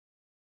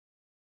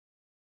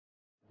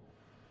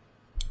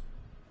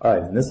All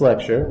right, in this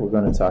lecture, we're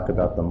going to talk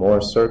about the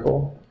Mohr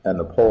circle and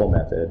the pole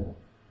method.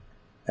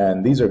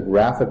 And these are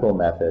graphical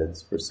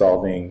methods for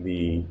solving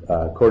the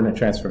coordinate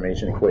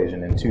transformation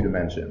equation in 2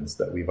 dimensions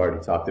that we've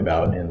already talked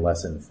about in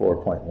lesson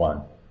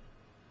 4.1.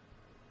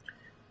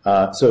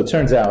 So it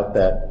turns out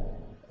that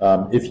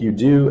if you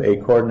do a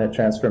coordinate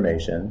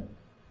transformation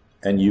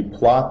and you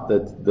plot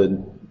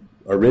the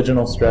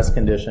original stress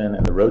condition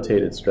and the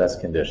rotated stress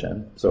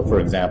condition, so for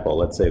example,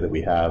 let's say that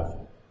we have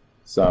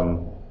some,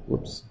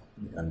 whoops,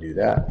 let me undo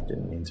that,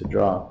 didn't mean to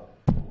draw.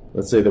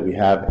 Let's say that we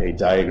have a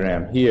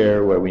diagram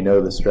here where we know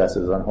the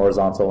stresses on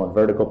horizontal and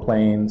vertical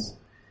planes,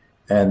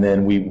 and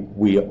then we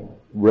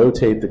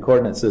rotate the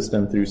coordinate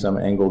system through some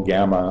angle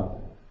gamma,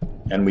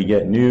 and we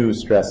get new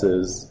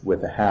stresses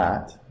with a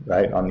hat,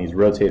 right, on these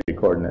rotated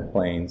coordinate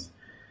planes.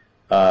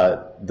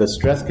 The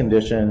stress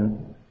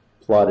condition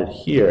plotted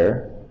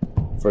here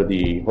for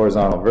the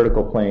horizontal and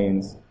vertical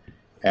planes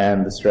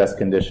and the stress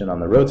condition on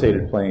the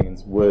rotated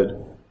planes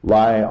would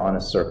lie on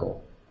a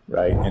circle,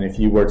 right? And if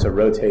you were to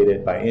rotate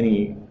it by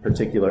any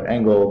particular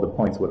angle, the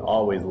points would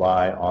always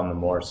lie on the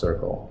Mohr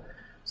circle.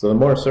 So the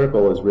Mohr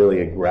circle is really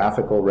a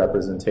graphical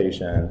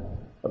representation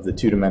of the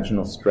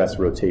 2-dimensional stress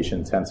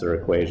rotation tensor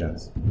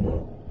equations.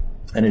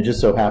 And it just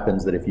so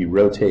happens that if you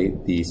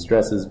rotate the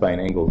stresses by an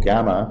angle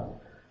gamma,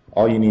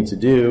 all you need to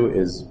do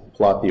is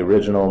plot the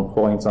original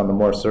points on the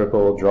Mohr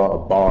circle, draw a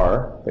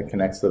bar that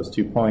connects those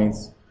 2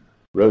 points,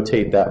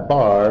 rotate that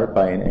bar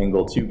by an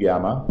angle 2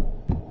 gamma,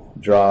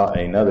 draw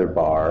another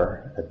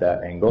bar at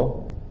that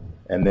angle,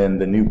 and then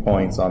the new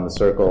points on the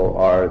circle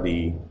are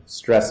the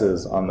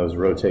stresses on those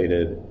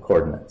rotated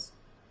coordinates.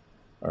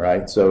 All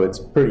right, so it's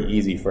pretty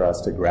easy for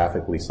us to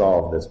graphically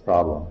solve this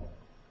problem.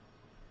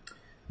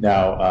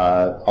 Now,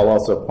 I'll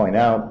also point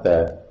out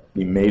that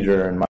the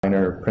major and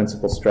minor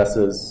principal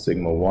stresses,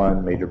 sigma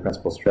 1 major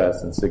principal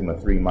stress and sigma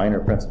 3 minor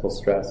principal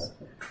stress,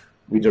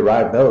 we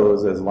derive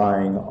those as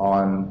lying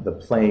on the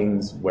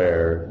planes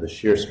where the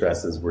shear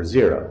stresses were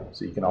 0.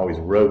 So you can always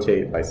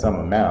rotate by some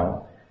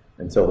amount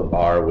until the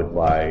bar would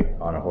lie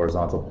on a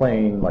horizontal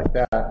plane like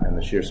that, and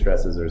the shear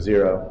stresses are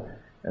 0.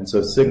 And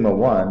so sigma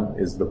 1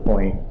 is the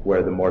point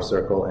where the Mohr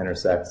circle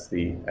intersects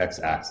the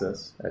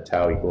x-axis at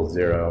tau equals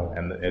 0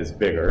 and is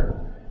bigger.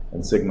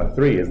 And sigma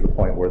 3 is the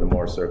point where the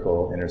Mohr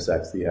circle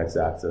intersects the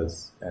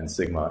x-axis and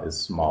sigma is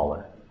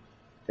smaller.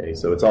 Okay,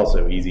 so it's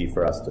also easy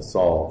for us to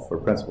solve for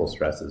principal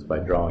stresses by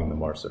drawing the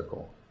Mohr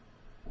circle.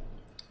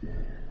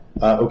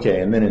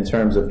 Okay, and then in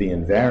terms of the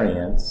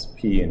invariants,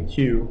 P and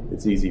Q,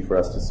 it's easy for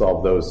us to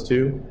solve those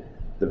too.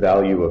 The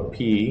value of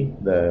P,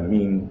 the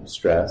mean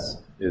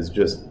stress, is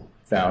just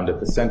found at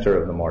the center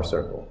of the Mohr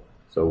circle.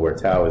 So where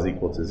tau is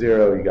equal to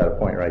 0, you got a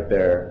point right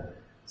there.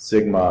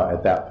 Sigma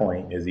at that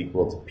point is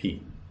equal to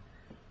P.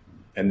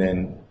 And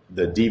then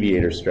the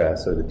deviator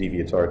stress, or the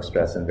deviatoric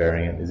stress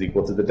invariant, is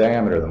equal to the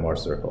diameter of the Mohr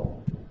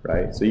circle,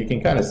 right? So you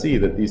can kind of see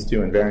that these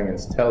 2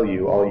 invariants tell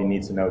you all you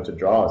need to know to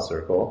draw a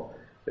circle.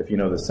 If you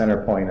know the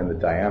center point and the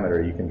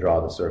diameter, you can draw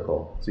the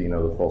circle, so you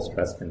know the full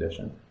stress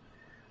condition.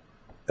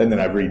 And then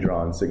I've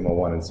redrawn sigma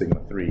 1 and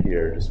sigma 3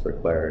 here, just for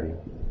clarity.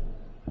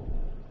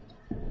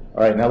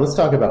 All right, now let's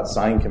talk about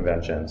sign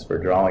conventions for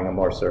drawing a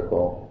Mohr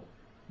circle.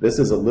 This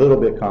is a little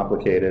bit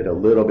complicated, a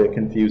little bit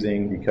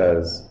confusing,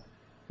 because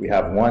we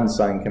have one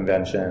sign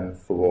convention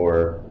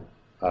for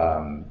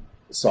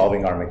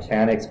solving our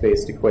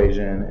mechanics-based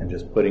equation and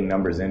just putting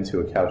numbers into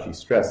a Cauchy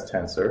stress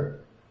tensor.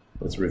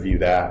 Let's review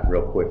that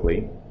real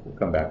quickly. We'll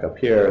come back up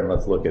here and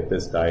let's look at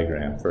this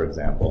diagram, for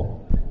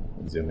example.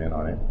 Zoom in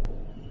on it.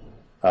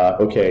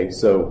 Okay,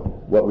 so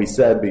what we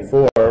said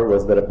before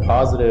was that a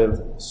positive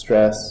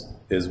stress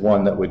is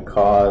one that would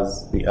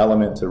cause the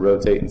element to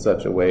rotate in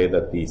such a way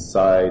that the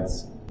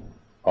sides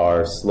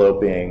are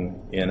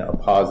sloping in a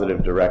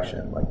positive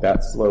direction. Like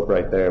that slope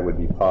right there would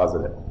be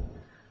positive.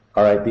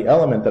 All right, the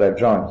element that I've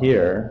drawn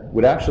here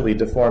would actually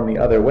deform the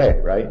other way,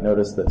 right?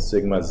 Notice that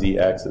sigma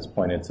zx is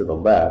pointed to the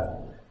left,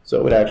 so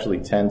it would actually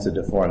tend to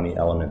deform the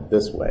element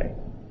this way.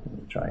 Let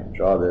me try and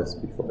draw this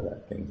before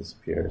that thing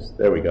disappears.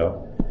 There we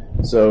go.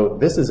 So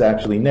this is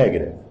actually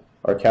negative.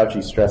 Our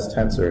Cauchy stress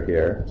tensor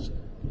here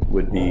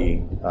would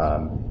be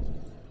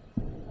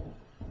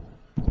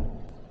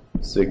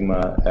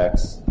sigma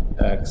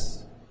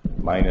xx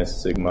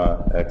minus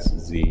sigma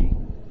xz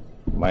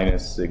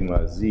minus sigma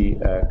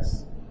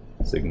zx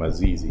sigma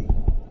zz,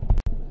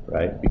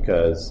 right?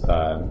 Because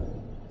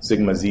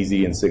sigma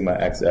zz and sigma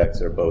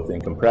xx are both in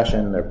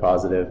compression, they're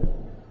positive,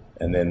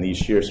 and then these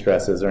shear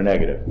stresses are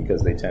negative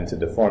because they tend to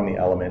deform the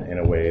element in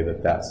a way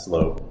that that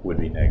slope would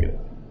be negative,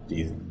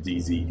 dz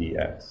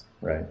dx,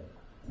 right?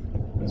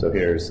 So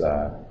here's,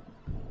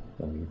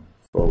 let me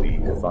fully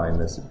define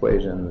this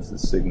equation. This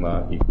is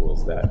sigma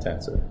equals that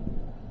tensor.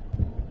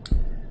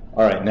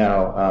 All right,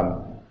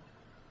 now,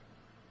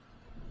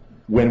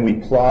 when we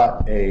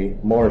plot a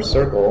Mohr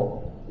circle,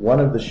 one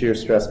of the shear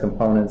stress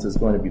components is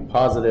going to be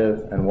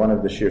positive, and one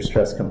of the shear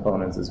stress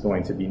components is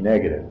going to be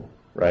negative,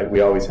 right? We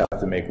always have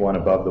to make one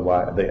above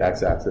the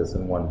x-axis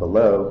and one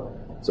below.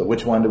 So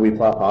which one do we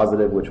plot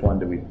positive? Which one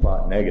do we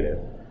plot negative?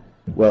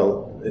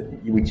 Well,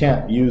 we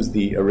can't use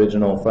the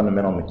original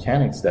fundamental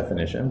mechanics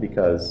definition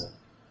because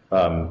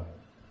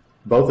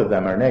both of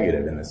them are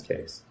negative in this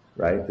case,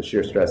 right? The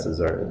shear stresses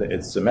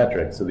it's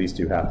symmetric, so these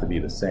two have to be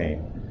the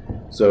same.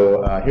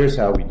 So here's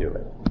how we do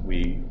it.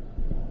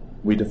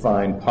 We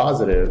define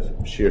positive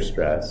shear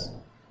stress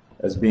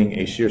as being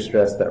a shear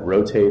stress that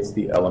rotates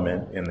the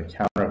element in the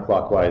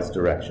counterclockwise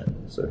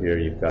direction. So here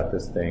you've got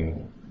this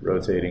thing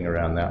rotating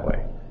around that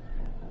way.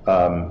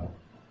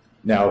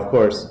 Now, of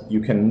course, you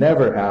can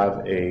never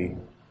have a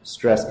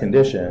stress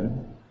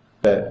condition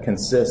that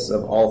consists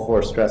of all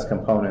four stress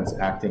components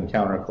acting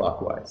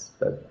counterclockwise.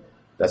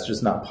 That's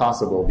just not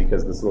possible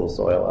because this little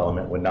soil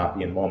element would not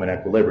be in moment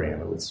equilibrium.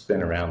 It would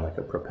spin around like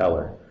a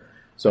propeller.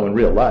 So in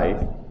real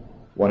life,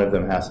 one of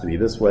them has to be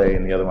this way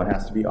and the other one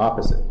has to be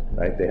opposite,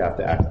 right? They have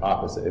to act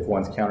opposite. If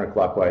one's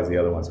counterclockwise, the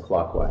other one's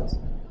clockwise.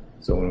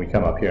 So when we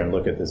come up here and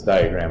look at this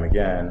diagram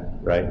again,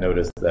 right,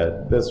 notice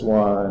that this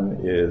one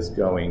is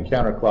going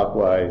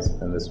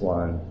counterclockwise and this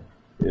one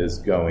is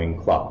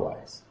going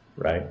clockwise,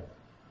 right?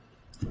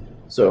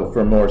 So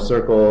for Mohr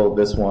circle,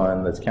 this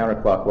one that's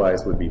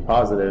counterclockwise would be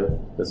positive,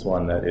 this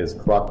one that is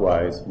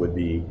clockwise would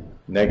be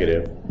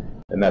negative,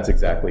 and that's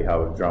exactly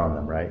how we've drawn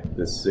them, right?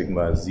 This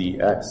sigma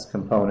zx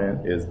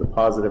component is the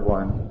positive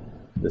one,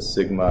 this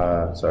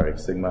sigma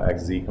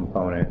xz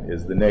component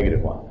is the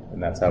negative one,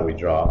 and that's how we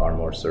draw our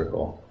Mohr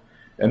circle.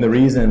 And the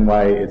reason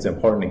why it's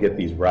important to get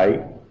these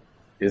right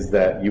is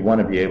that you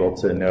want to be able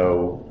to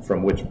know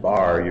from which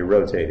bar you're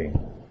rotating,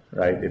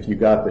 right? If you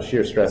got the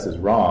shear stresses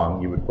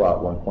wrong, you would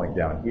plot one point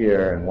down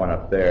here and one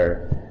up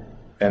there.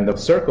 And the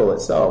circle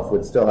itself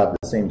would still have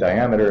the same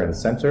diameter and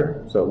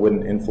center, so it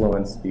wouldn't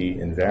influence the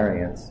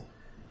invariance,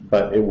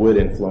 but it would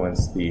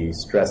influence the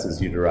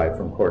stresses you derive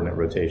from coordinate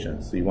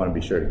rotations. So you want to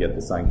be sure to get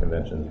the sign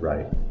conventions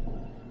right.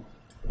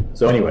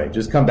 So anyway,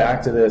 just come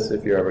back to this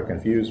if you're ever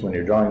confused when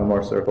you're drawing a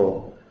Mohr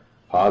circle.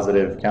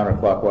 Positive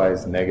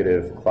counterclockwise,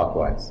 negative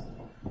clockwise.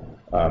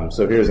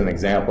 So here's an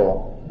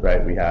example,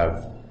 right? We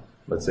have,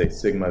 let's say,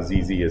 sigma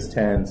zz is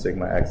 10,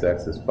 sigma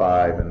xx is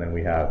 5, and then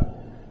we have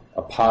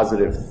a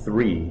positive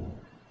 3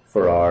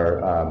 for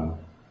our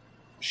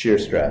shear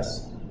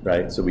stress,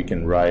 right? So we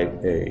can write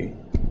a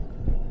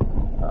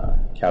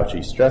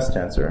Cauchy stress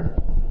tensor.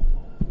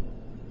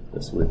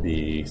 This would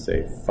be,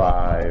 say,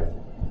 5,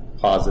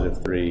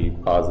 positive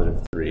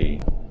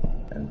 3,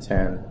 and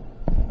 10.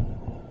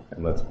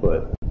 And let's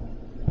put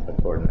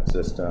a coordinate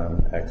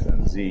system, x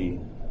and z.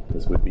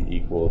 This would be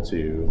equal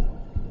to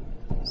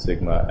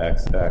sigma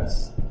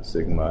xx,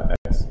 sigma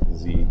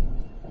xz,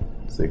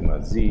 sigma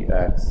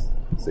zx,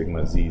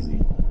 sigma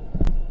zz.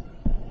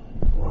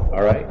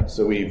 All right,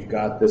 so we've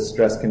got this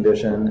stress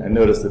condition, and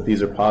notice that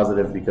these are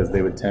positive because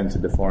they would tend to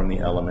deform the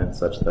element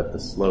such that the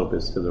slope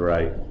is to the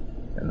right,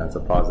 and that's a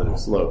positive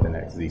slope in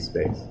xz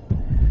space.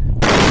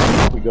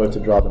 If we go to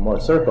draw the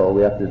Mohr circle,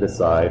 we have to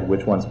decide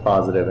which one's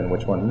positive and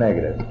which one's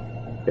negative.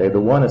 Okay,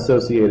 the one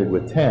associated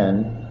with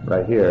 10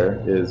 right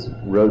here is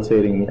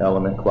rotating the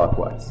element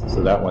clockwise.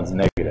 So that one's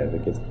negative.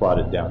 It gets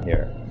plotted down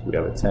here. So we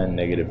have a 10,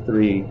 negative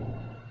 3,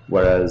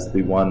 whereas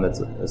the one that's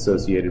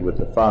associated with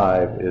the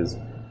 5 is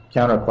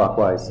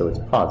counterclockwise, so it's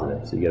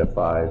positive. So you get a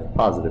 5,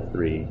 positive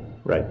 3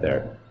 right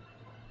there.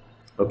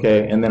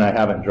 Okay, and then I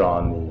haven't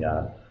drawn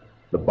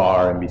the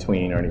bar in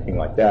between or anything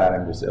like that.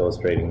 I'm just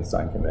illustrating the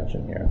sign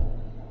convention here.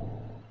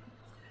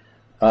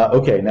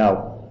 Okay,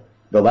 now,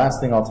 the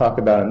last thing I'll talk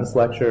about in this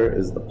lecture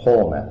is the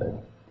pole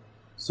method.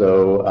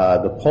 So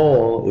the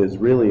pole is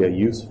really a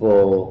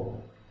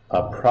useful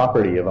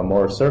property of a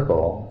Mohr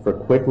circle for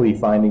quickly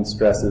finding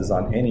stresses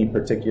on any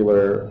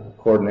particular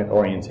coordinate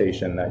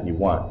orientation that you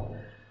want.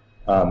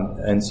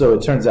 And so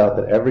it turns out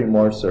that every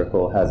Mohr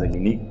circle has a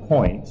unique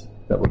point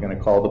that we're going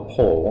to call the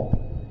pole,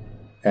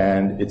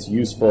 and it's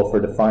useful for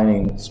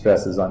defining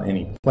stresses on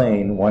any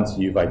plane once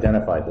you've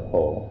identified the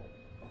pole.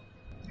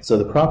 So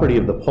the property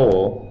of the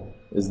pole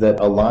is that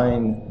a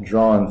line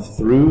drawn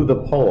through the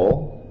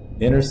pole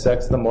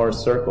intersects the Mohr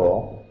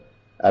circle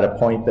at a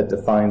point that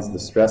defines the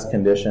stress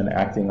condition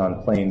acting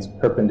on planes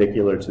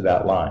perpendicular to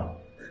that line.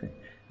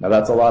 Now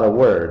that's a lot of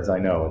words, I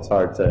know. It's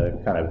hard to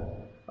kind of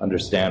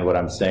understand what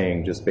I'm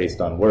saying just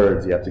based on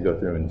words. You have to go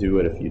through and do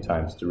it a few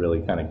times to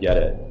really kind of get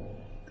it.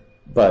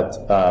 But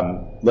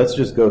let's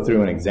just go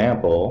through an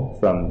example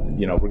from,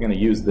 we're going to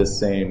use this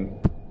same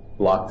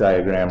block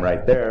diagram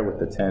right there with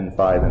the 10,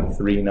 5, and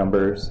 3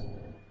 numbers.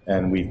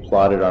 And we've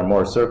plotted our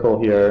Mohr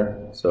circle here,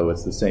 so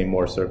it's the same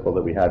Mohr circle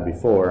that we had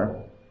before.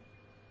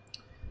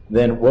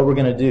 Then what we're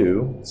going to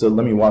do, so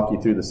let me walk you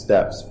through the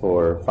steps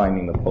for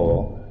finding the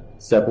pole.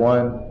 Step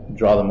 1,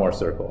 draw the Mohr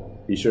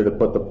circle. Be sure to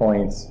put the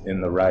points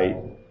in the right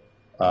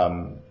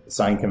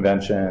sign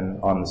convention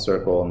on the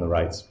circle in the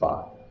right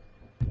spot.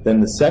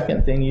 Then the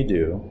second thing you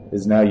do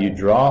is now you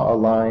draw a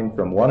line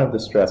from one of the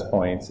stress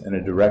points in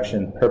a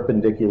direction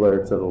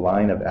perpendicular to the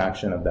line of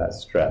action of that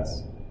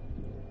stress.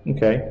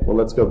 Okay, well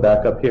let's go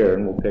back up here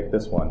and we'll pick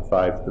this one,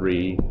 5,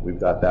 3. We've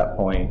got that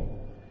point.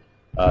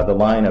 The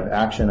line of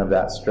action of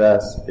that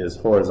stress is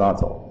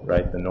horizontal,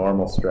 right? The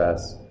normal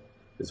stress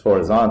is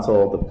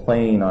horizontal. The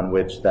plane on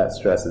which that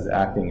stress is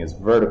acting is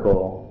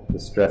vertical. The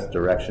stress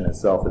direction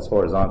itself is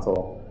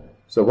horizontal.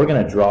 So we're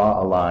going to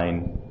draw a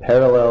line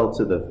parallel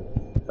to the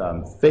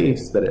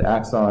face that it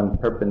acts on,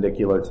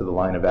 perpendicular to the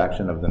line of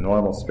action of the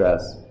normal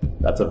stress.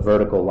 That's a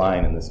vertical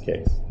line in this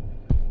case,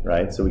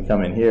 right? So we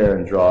come in here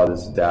and draw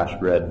this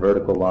dashed red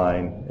vertical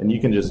line, and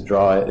you can just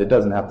draw it. It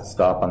doesn't have to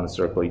stop on the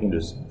circle. It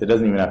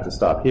doesn't even have to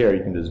stop here.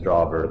 You can just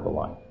draw a vertical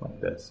line like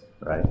this,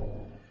 right?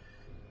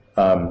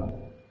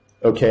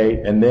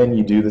 Okay, and then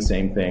you do the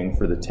same thing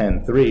for the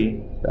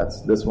 10-3.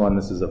 That's this one.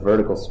 This is a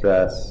vertical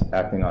stress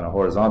acting on a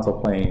horizontal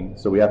plane.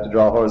 So we have to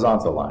draw a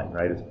horizontal line,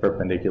 right? It's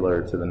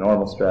perpendicular to the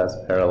normal stress,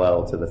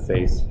 parallel to the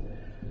face.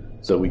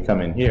 So we come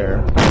in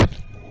here,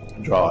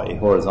 draw a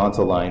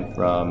horizontal line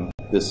from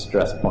this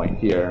stress point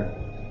here,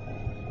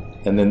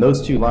 and then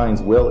those two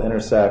lines will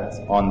intersect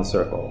on the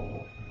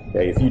circle.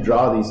 Okay, if you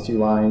draw these two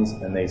lines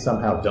and they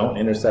somehow don't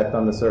intersect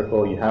on the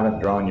circle, you haven't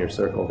drawn your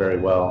circle very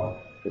well.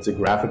 It's a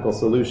graphical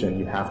solution.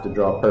 You have to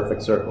draw a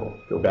perfect circle.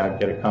 Go back,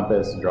 get a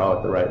compass, draw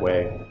it the right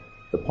way.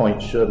 The point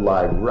should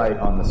lie right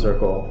on the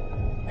circle,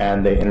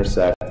 and they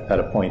intersect at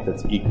a point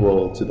that's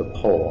equal to the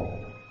pole,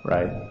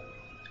 right?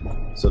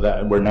 So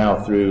that we're now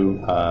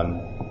through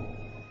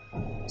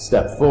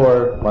step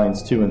 4,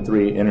 lines 2 and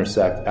 3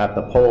 intersect at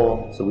the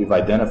pole. So we've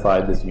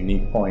identified this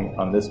unique point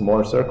on this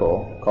Mohr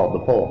circle called the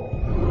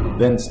pole.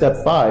 Then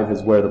step 5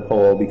 is where the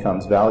pole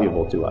becomes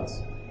valuable to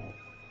us.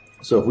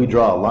 So if we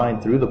draw a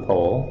line through the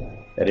pole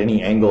at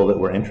any angle that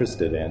we're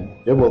interested in,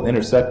 it will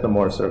intersect the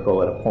Mohr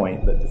circle at a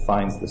point that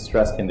defines the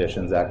stress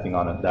conditions acting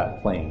on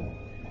that plane.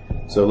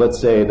 So let's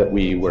say that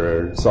we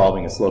were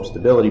solving a slope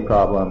stability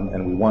problem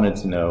and we wanted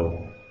to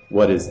know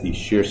what is the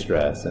shear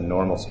stress and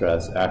normal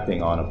stress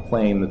acting on a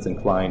plane that's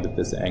inclined at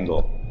this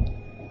angle,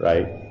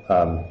 right?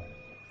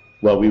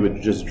 Well, we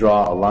would just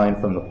draw a line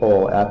from the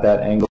pole at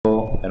that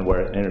angle, and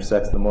where it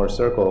intersects the Mohr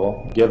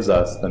circle gives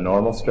us the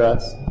normal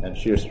stress and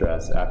shear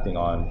stress acting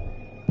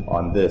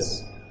on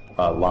this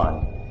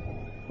line,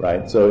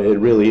 right? So it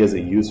really is a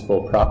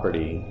useful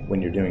property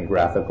when you're doing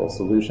graphical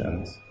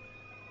solutions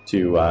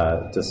to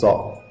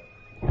solve.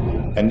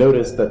 And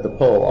notice that the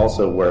pole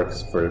also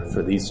works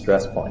for these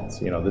stress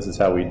points. You know, this is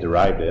how we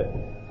derived it.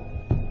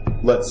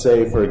 Let's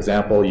say, for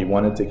example, you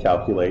wanted to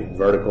calculate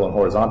vertical and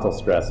horizontal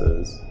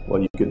stresses.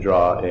 Well, you could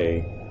draw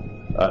a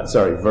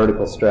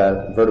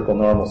vertical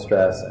normal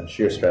stress and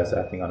shear stress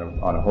acting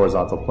on a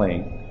horizontal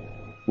plane.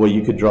 Well,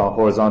 you could draw a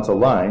horizontal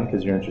line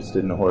because you're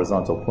interested in a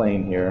horizontal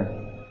plane here,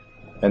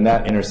 and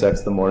that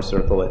intersects the Mohr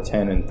circle at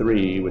 10 and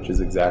 3, which is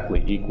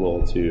exactly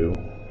equal to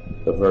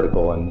the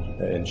vertical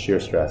and shear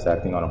stress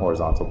acting on a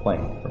horizontal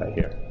plane right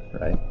here,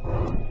 right?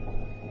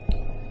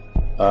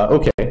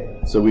 Okay,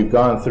 so we've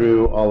gone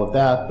through all of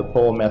that, the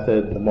pole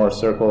method, the Mohr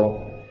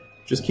circle.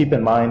 Just keep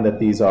in mind that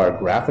these are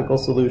graphical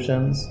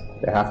solutions.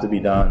 They have to be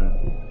done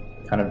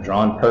kind of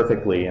drawn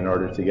perfectly in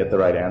order to get the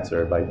right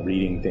answer by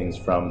reading things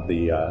from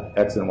the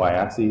x and y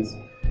axes.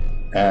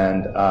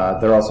 And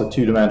they're also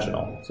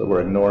two-dimensional, so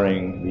we're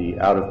ignoring the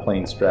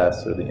out-of-plane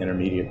stress or the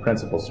intermediate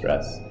principal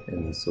stress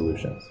in these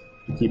solutions.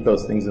 If you keep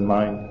those things in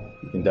mind,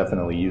 you can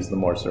definitely use the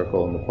Mohr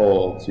circle and the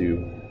pole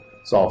to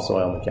solve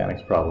soil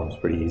mechanics problems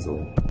pretty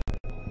easily.